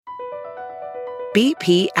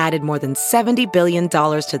BP added more than $70 billion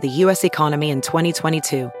to the U.S. economy in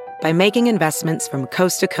 2022 by making investments from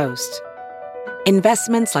coast to coast.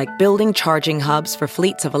 Investments like building charging hubs for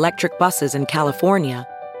fleets of electric buses in California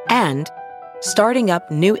and starting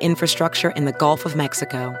up new infrastructure in the Gulf of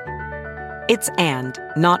Mexico. It's and,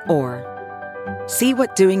 not or. See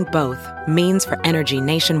what doing both means for energy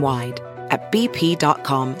nationwide at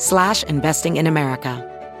bp.com/investing in America.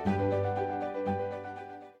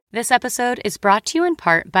 This episode is brought to you in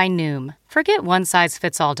part by Noom. Forget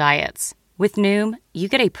one-size-fits-all diets. With Noom, you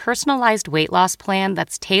get a personalized weight loss plan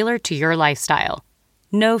that's tailored to your lifestyle.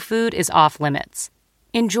 No food is off limits.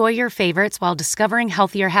 Enjoy your favorites while discovering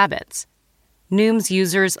healthier habits. Noom's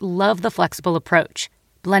users love the flexible approach,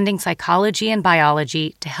 blending psychology and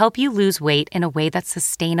biology to help you lose weight in a way that's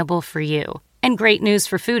sustainable for you. And great news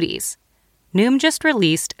for foodies. Noom just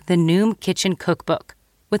released the Noom Kitchen Cookbook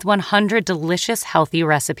with 100 delicious, healthy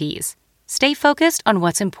recipes. Stay focused on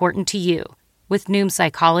what's important to you with Noom's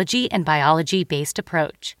psychology and biology-based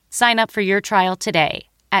approach. Sign up for your trial today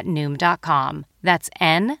at Noom.com. That's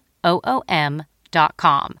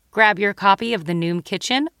Noom.com. Grab your copy of the Noom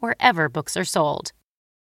Kitchen wherever books are sold.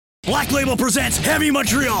 Black Label presents Heavy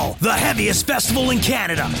Montreal, the heaviest festival in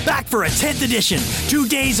Canada. Back for a 10th edition. 2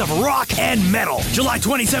 days of rock and metal. July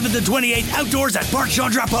 27th and 28th, outdoors at Parc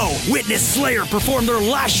Jean Drapeau. Witness Slayer perform their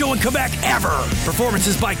last show in Quebec ever.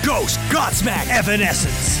 Performances by Ghost, Godsmack,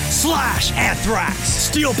 Evanescence, Slash, Anthrax,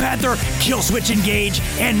 Steel Panther, Killswitch Engage,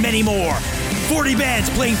 and many more. 40 bands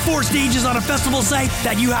playing 4 stages on a festival site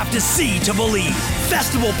that you have to see to believe.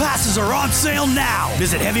 Festival passes are on sale now.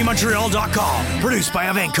 Visit HeavyMontreal.com. Produced by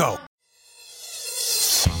Avenco.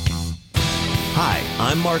 Hi,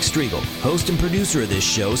 I'm Mark Striegel, host and producer of this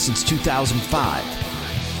show since 2005.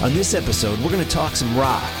 On this episode, we're going to talk some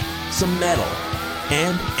rock, some metal,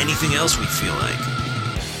 and anything else we feel like.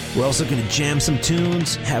 We're also going to jam some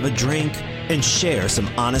tunes, have a drink, and share some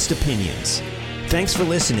honest opinions. Thanks for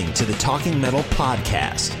listening to the Talking Metal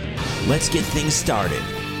Podcast. Let's get things started.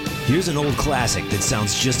 Here's an old classic that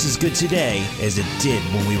sounds just as good today as it did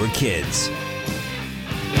when we were kids.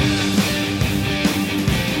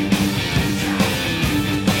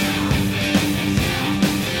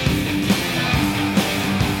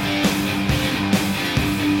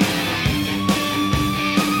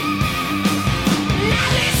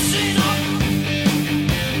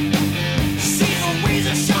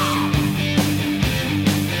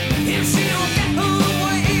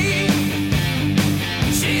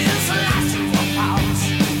 She's a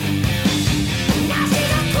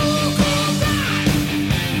cool, cool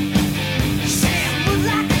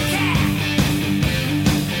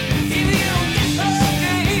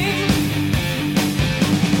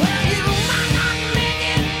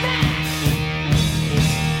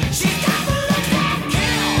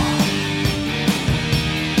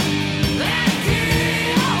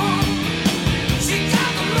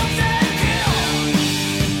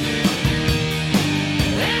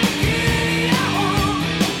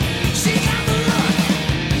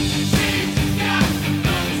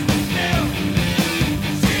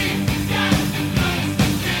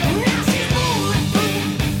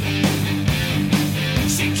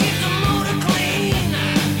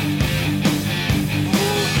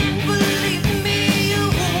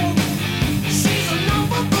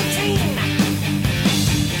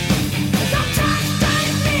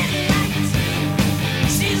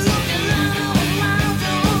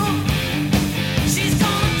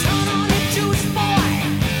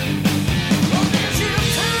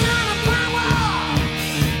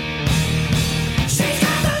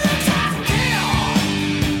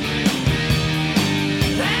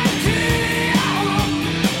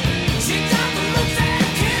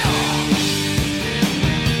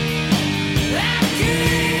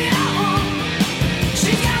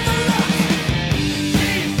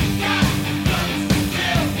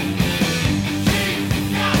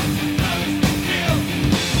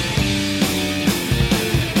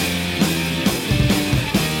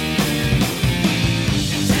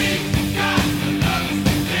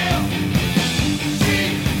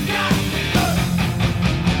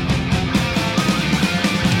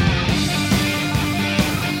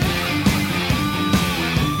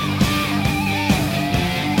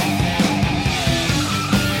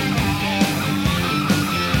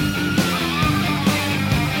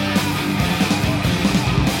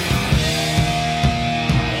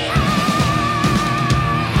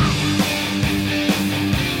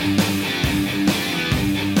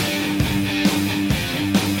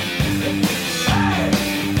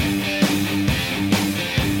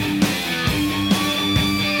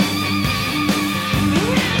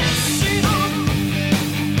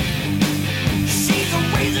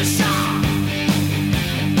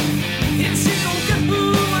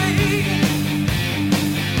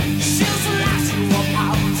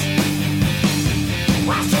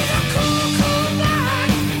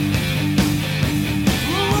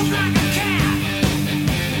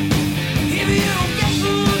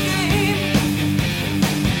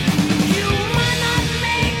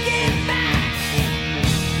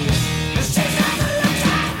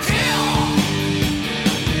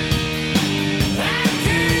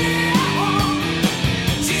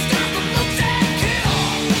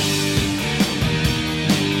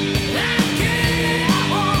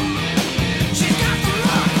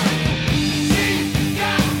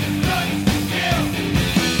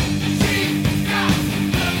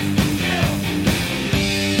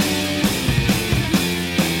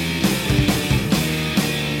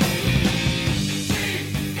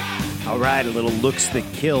right, a little Looks That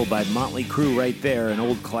Kill by Motley Crue right there, an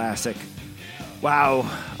old classic. Wow,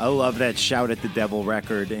 I love that Shout at the Devil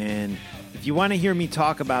record, and if you want to hear me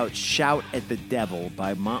talk about Shout at the Devil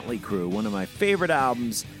by Motley Crue, one of my favorite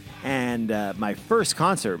albums, and my first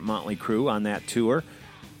concert, Motley Crue, on that tour,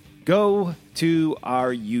 go to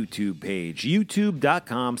our YouTube page,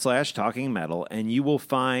 youtube.com/talkingmetal, and you will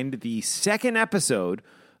find the second episode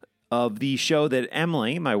of the show that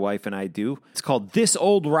Emily, my wife, and I do. It's called This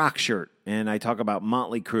Old Rock Shirt, and I talk about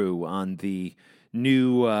Motley Crue on the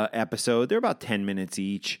new episode. They're about 10 minutes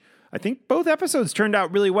each. I think both episodes turned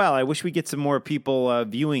out really well. I wish we get some more people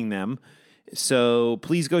viewing them. So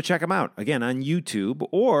please go check them out, again, on YouTube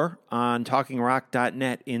or on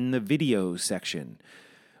talkingrock.net in the video section.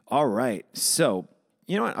 All right, so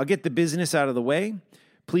you know what? I'll get the business out of the way.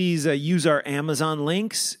 Please use our Amazon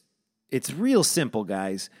links. It's real simple,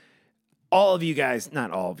 guys. All of you guys,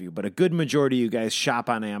 not all of you, but a good majority of you guys shop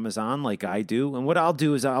on Amazon like I do. And what I'll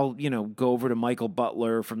do is I'll, go over to Michael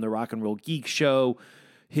Butler from the Rock and Roll Geek Show,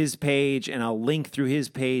 his page, and I'll link through his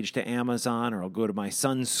page to Amazon, or I'll go to my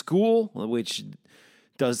son's school, which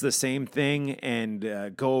does the same thing,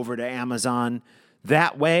 and go over to Amazon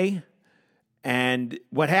that way. And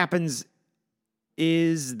what happens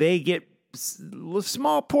is they get a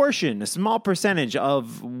small portion, a small percentage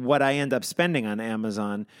of what I end up spending on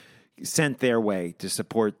Amazon sent their way to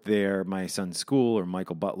support my son's school or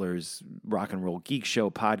Michael Butler's Rock and Roll Geek Show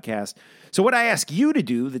podcast. So what I ask you to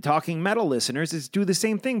do, the Talking Metal listeners, is do the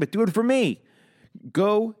same thing, but do it for me.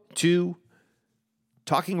 Go to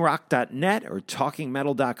talkingrock.net or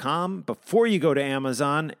talkingmetal.com before you go to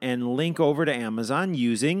Amazon and link over to Amazon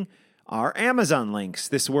using our Amazon links.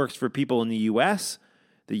 This works for people in the US,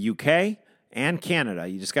 the UK, and Canada.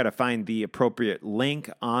 You just got to find the appropriate link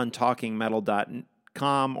on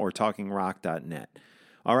talkingmetal.com or talkingrock.net.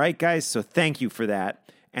 All right, guys, so thank you for that.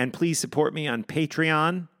 And please support me on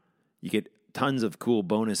Patreon. You get tons of cool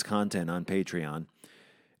bonus content on Patreon.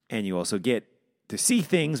 And you also get to see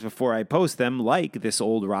things before I post them, like this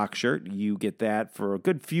old rock shirt. You get that for a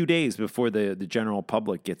good few days before the general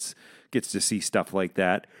public gets to see stuff like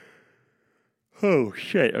that. Oh,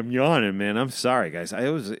 shit, I'm yawning, man. I'm sorry, guys.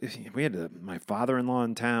 We had my father-in-law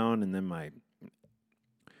in town, and then my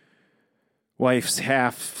wife's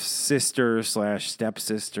half-sister /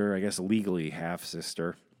 stepsister, I guess legally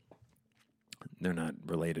half-sister. They're not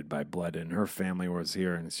related by blood, and her family was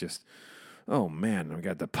here, and it's just, oh, man, we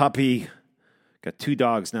got the puppy. Got 2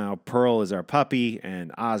 dogs now. Pearl is our puppy,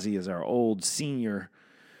 and Ozzy is our old senior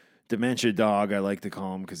dementia dog, I like to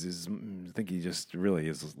call him, because I think he just really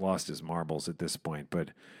has lost his marbles at this point.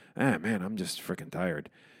 But, man, I'm just freaking tired.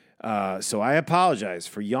 So I apologize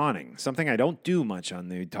for yawning, something I don't do much on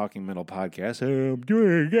the Talking Metal podcast. I'm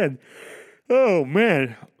doing it again. Oh,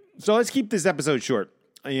 man. So let's keep this episode short.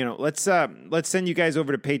 Let's send you guys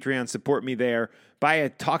over to Patreon, support me there. Buy a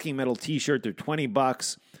Talking Metal t-shirt, they're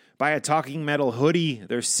 $20. Buy a Talking Metal hoodie,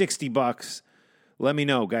 they're $60. Let me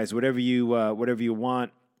know, guys, whatever you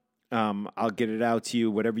want. I'll get it out to you,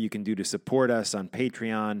 whatever you can do to support us on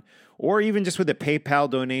Patreon, or even just with a PayPal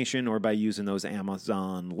donation or by using those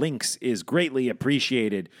Amazon links is greatly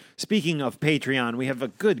appreciated. Speaking of Patreon, we have a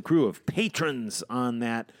good crew of patrons on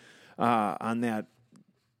that, I don't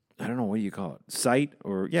know, what do you call it? Site,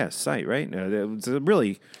 right? It's a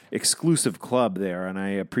really exclusive club there, and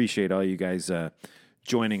I appreciate all you guys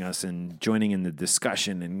joining us and joining in the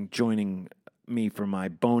discussion and joining me for my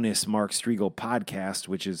bonus Mark Strigl podcast,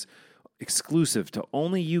 which is exclusive to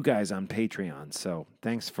only you guys on Patreon. So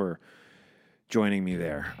thanks for joining me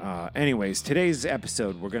there. Anyways, today's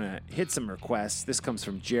episode, we're going to hit some requests. This comes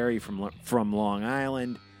from Jerry from Long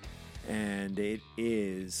Island, and it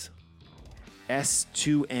is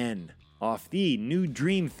S2N off the New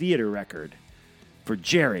Dream Theater record for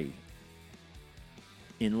Jerry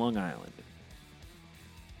in Long Island.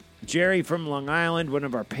 Jerry from Long Island, one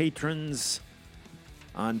of our patrons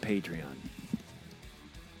on Patreon.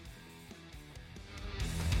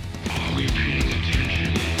 Are we paying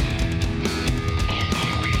attention?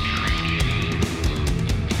 Are we drinking?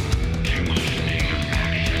 Too much negative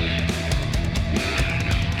action? Not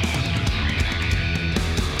enough positive reaction.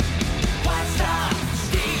 What's the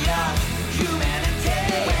state of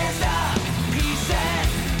humanity? Where's the peace and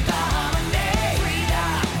the harmony?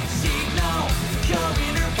 Freedom, signal, your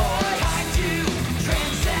inner voice. Time to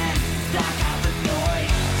transcend, block out the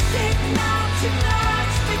noise. Signal.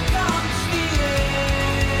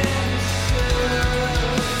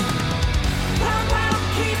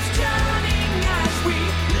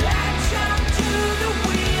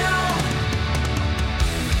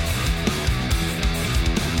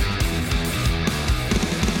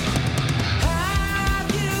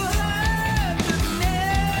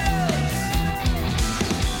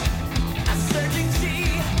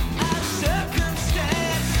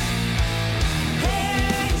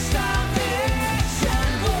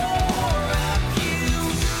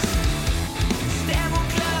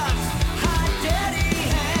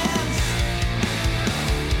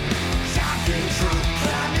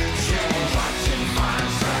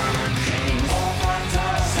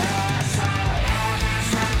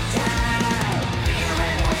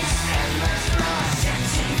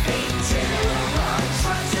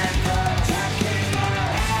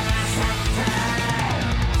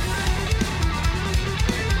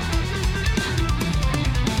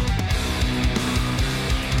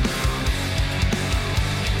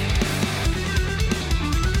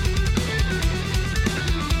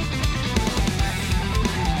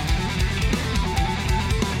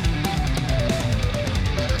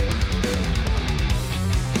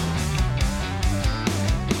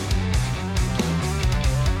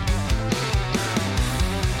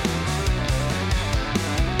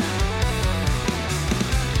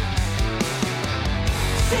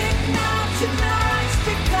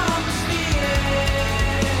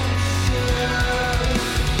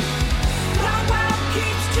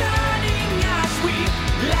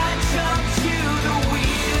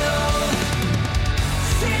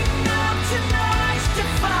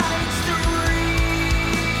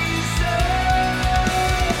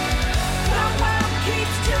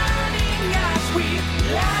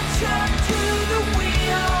 latch onto the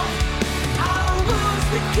wheel. Our wounds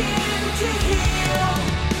begin to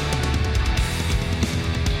heal.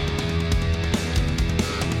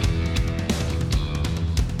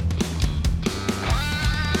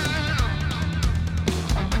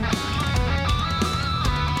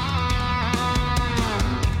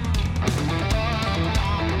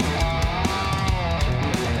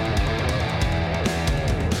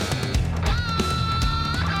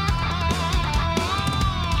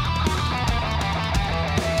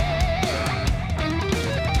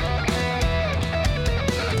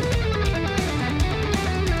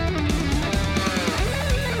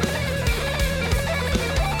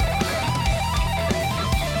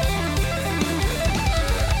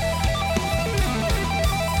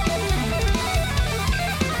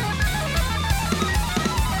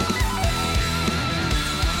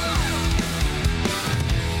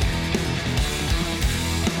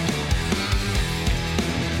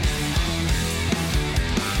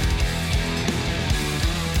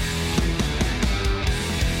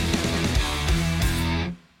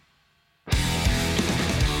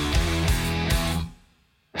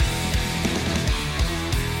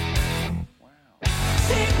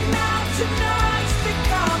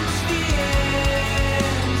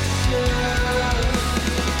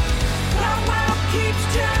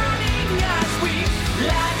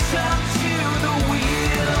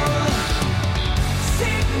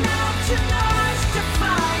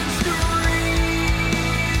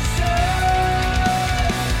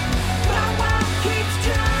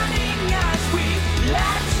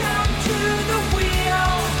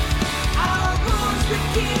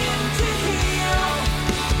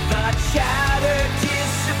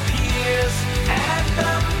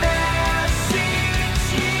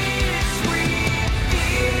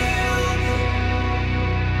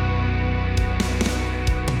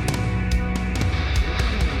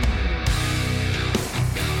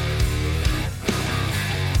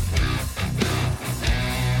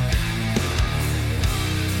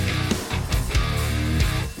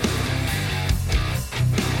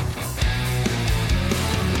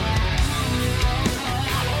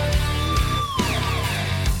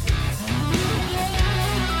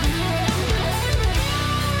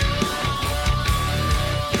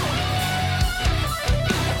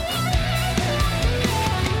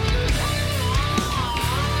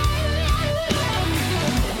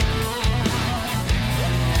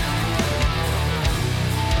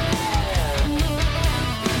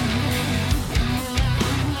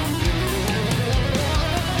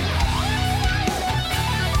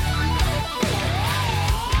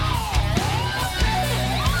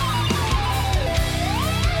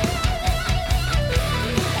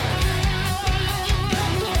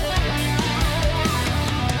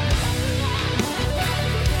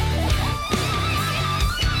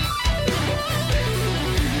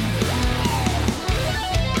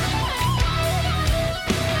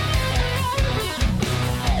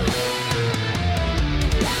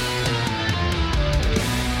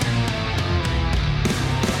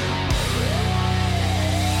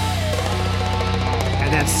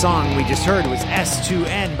 Song we just heard was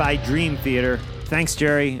S2N by Dream Theater. Thanks,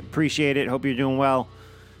 Jerry. Appreciate it. Hope you're doing well.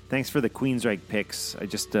 Thanks for the Queensryche pics. I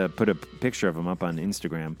just put a picture of them up on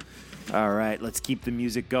Instagram. All right, let's keep the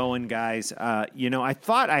music going, guys. I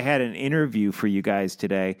thought I had an interview for you guys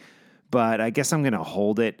today, but I guess I'm going to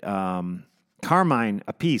hold it. Carmine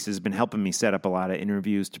Appice has been helping me set up a lot of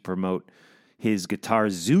interviews to promote his Guitar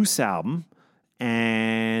Zeus album.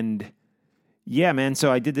 And yeah, man,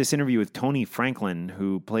 so I did this interview with Tony Franklin,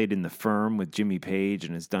 who played in The Firm with Jimmy Page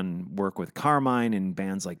and has done work with Carmine in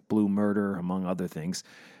bands like Blue Murder, among other things.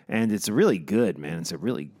 And it's really good, man. It's a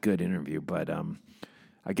really good interview, but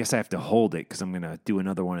I guess I have to hold it because I'm going to do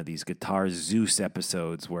another one of these Guitar Zeus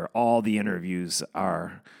episodes where all the interviews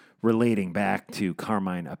are relating back to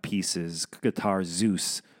Carmine Appice's Guitar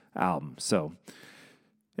Zeus album. So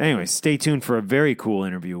anyway, stay tuned for a very cool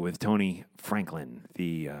interview with Tony Franklin,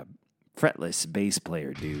 the fretless bass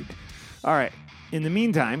player dude. All right. In the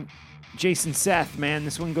meantime, Jason Seth, man,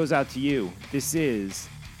 this one goes out to you. This is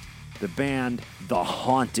the band The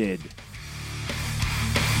Haunted.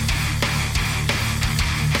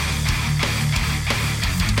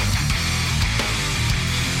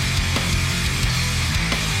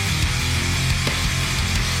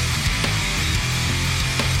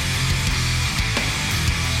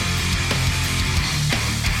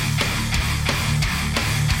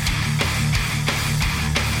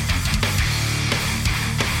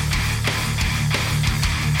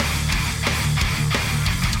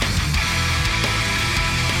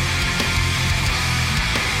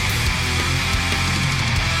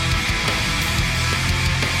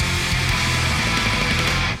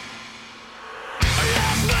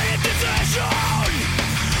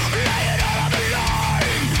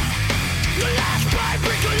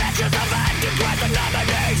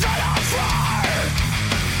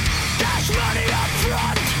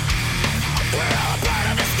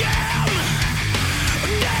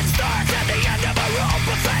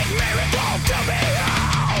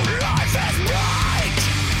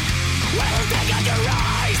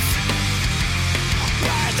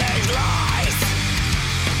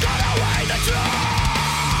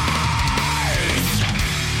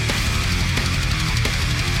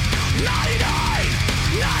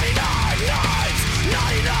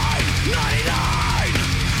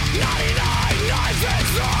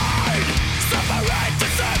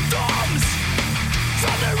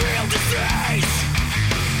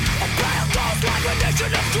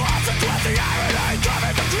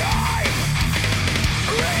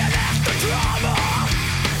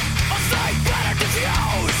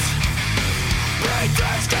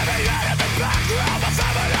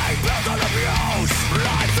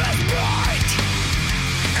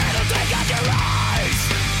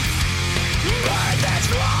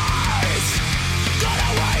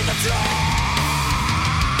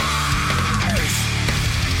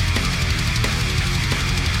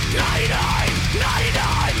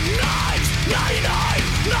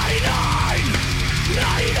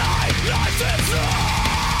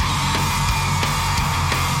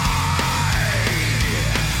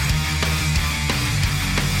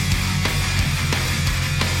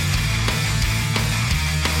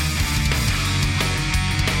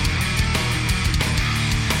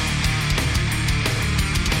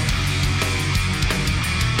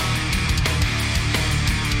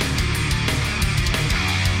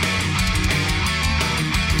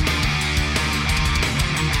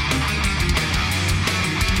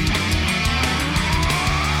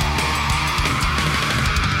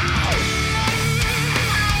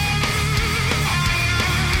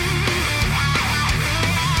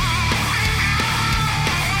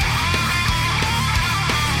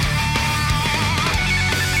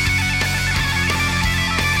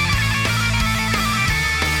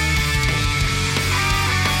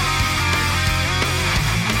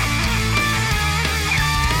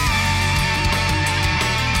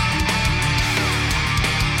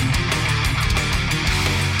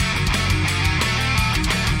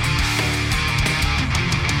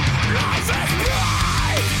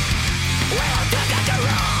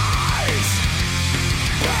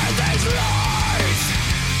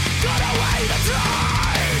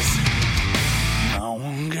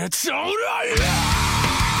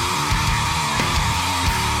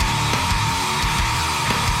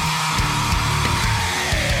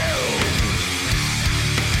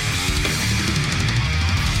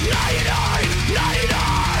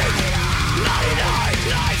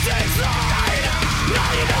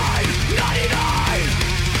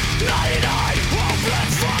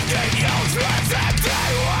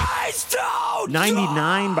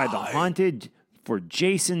 "99" by The Haunted for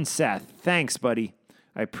Jason Seth. Thanks, buddy.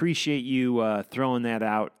 I appreciate you throwing that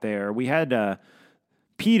out there. We had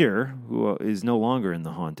Peter, who is no longer in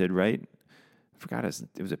The Haunted, right? I forgot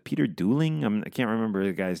it was a Peter Dooling. I can't remember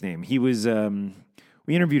the guy's name. He was.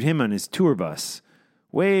 We interviewed him on his tour bus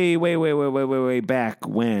way back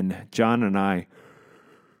when John and I.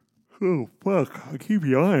 Oh fuck! I keep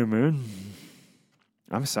yawning, man.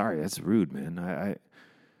 I'm sorry. That's rude, man.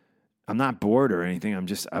 I'm not bored or anything.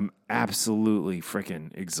 I'm absolutely freaking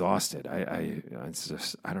exhausted. It's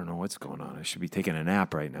just, I don't know what's going on. I should be taking a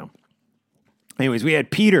nap right now. Anyways, we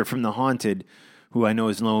had Peter from The Haunted, who I know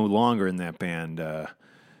is no longer in that band,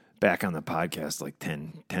 back on the podcast like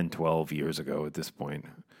 10, 12 years ago at this point.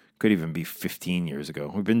 Could even be 15 years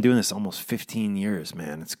ago. We've been doing this almost 15 years,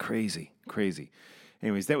 man. It's crazy.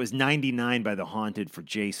 Anyways, that was 99 by The Haunted for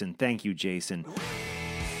Jason. Thank you, Jason.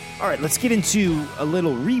 All right, let's get into a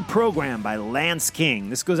little Reprogram by Lance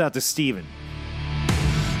King. This goes out to Steven.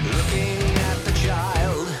 Looking at the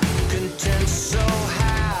child, content, so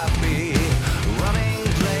happy, running,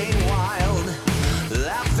 playing wild,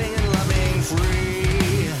 laughing and loving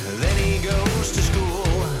free. Then he goes to school,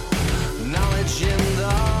 knowledge in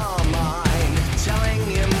the mind, telling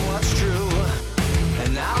him what's true,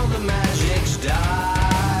 and now the magic's died.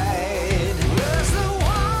 Where's the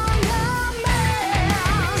wonder man?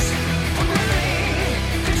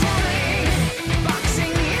 Controlling,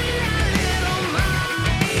 boxing in and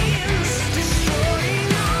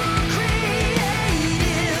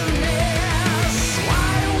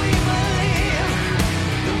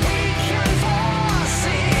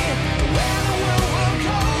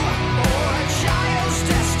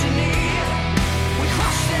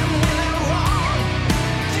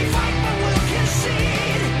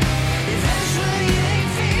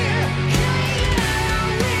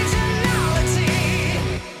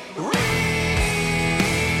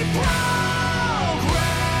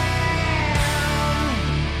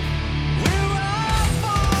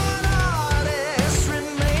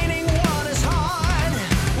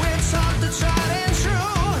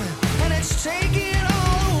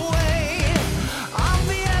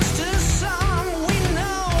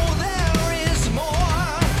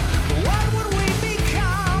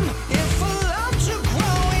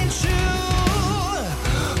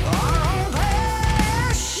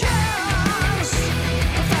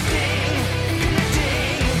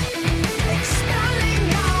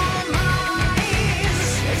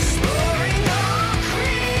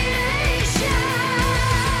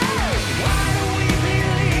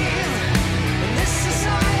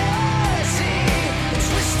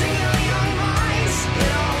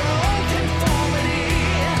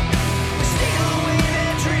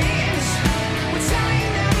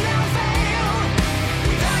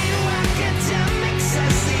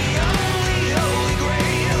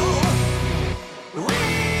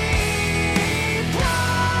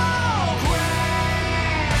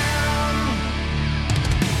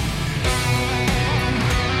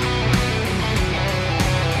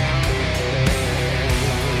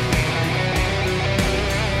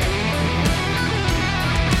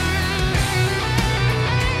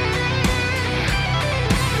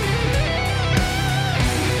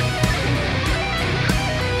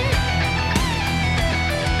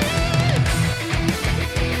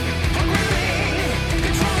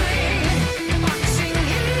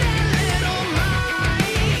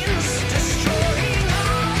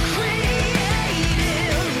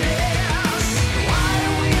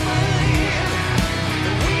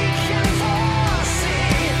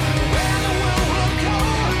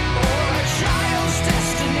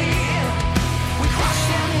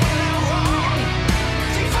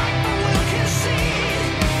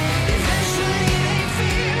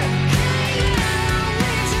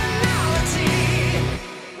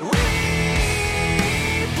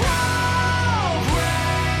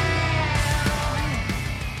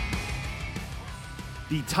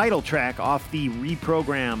the title track off the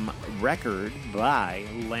Reprogram record by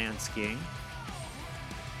Lance King.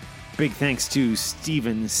 Big thanks to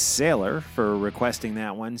Steven Saylor for requesting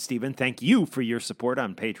that one. Steven, thank you for your support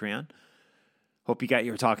on Patreon. Hope you got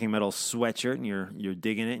your Talking Metal sweatshirt and you're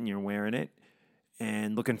digging it and you're wearing it.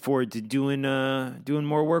 And looking forward to doing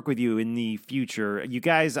more work with you in the future. You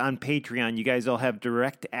guys on Patreon, you guys all have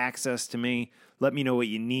direct access to me. Let me know what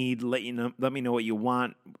you need. Let me know what you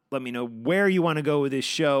want. Let me know where you want to go with this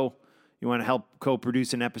show. You want to help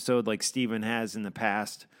co-produce an episode like Steven has in the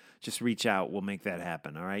past, just reach out. We'll make that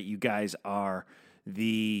happen, all right? You guys are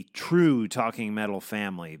the true Talking Metal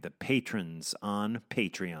family, the patrons on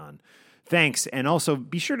Patreon. Thanks, and also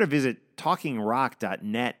be sure to visit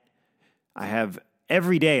talkingrock.net. I have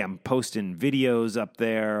every day I'm posting videos up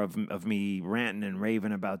there of me ranting and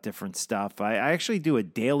raving about different stuff. I actually do a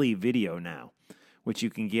daily video now, which you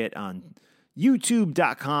can get on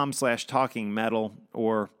youtube.com/talkingmetal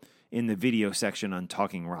or in the video section on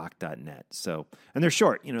talkingrock.net. So, and they're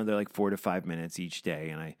short, they're like 4 to 5 minutes each day.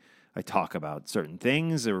 And I talk about certain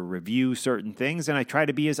things or review certain things. And I try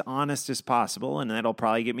to be as honest as possible. And that'll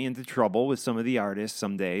probably get me into trouble with some of the artists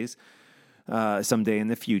someday in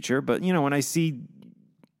the future. But, when I see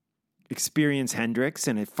Experience Hendrix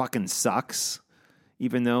and it fucking sucks,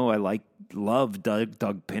 even though I love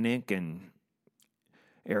Doug Pinnick and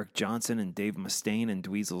Eric Johnson and Dave Mustaine and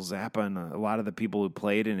Dweezil Zappa and a lot of the people who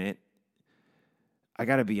played in it, I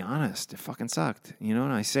got to be honest, it fucking sucked, and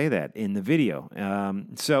I say that in the video.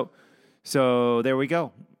 So there we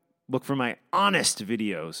go. Look for my honest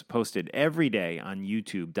videos posted every day on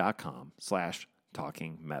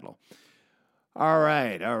youtube.com/talkingmetal. All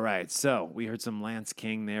right. So we heard some Lance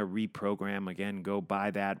King there, Reprogram. Again, go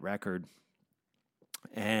buy that record.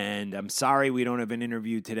 And I'm sorry we don't have an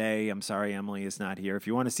interview today. I'm sorry Emily is not here. If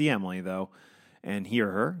you want to see Emily, though, and hear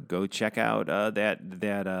her, go check out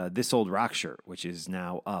that This Old Rock shirt, which is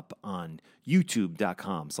now up on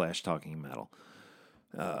youtube.com/talkingmetal.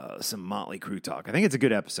 Some Motley Crue talk. I think it's a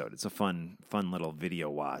good episode. It's a fun little video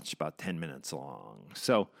watch, about 10 minutes long.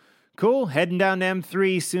 So cool. Heading down to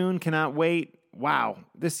M3 soon. Cannot wait. Wow,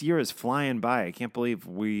 this year is flying by. I can't believe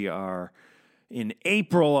we are in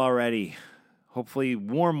April already. Hopefully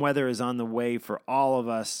warm weather is on the way for all of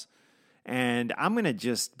us. And I'm going to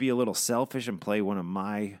just be a little selfish and play one of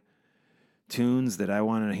my tunes that I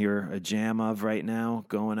want to hear a jam of right now.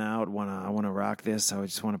 Going out, I want to rock this. I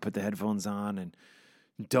just want to put the headphones on and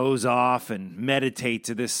doze off and meditate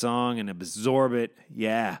to this song and absorb it.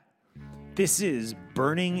 Yeah. This is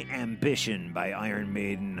Burning Ambition by Iron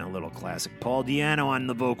Maiden, a little classic. Paul Di'Anno on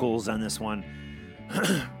the vocals on this one.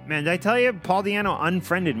 Man, did I tell you, Paul Di'Anno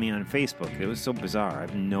unfriended me on Facebook. It was so bizarre. I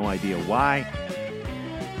have no idea why.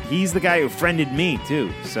 He's the guy who friended me, too.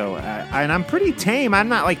 So, and I'm pretty tame. I'm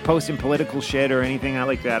not, posting political shit or anything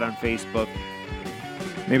like that on Facebook.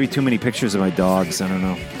 Maybe too many pictures of my dogs. I don't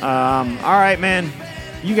know. All right, man.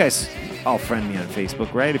 You guys all friend me on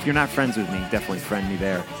Facebook, right? If you're not friends with me, definitely friend me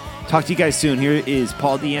there. Talk to you guys soon. Here is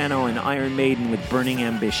Paul Di'Anno and Iron Maiden with Burning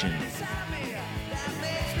Ambition.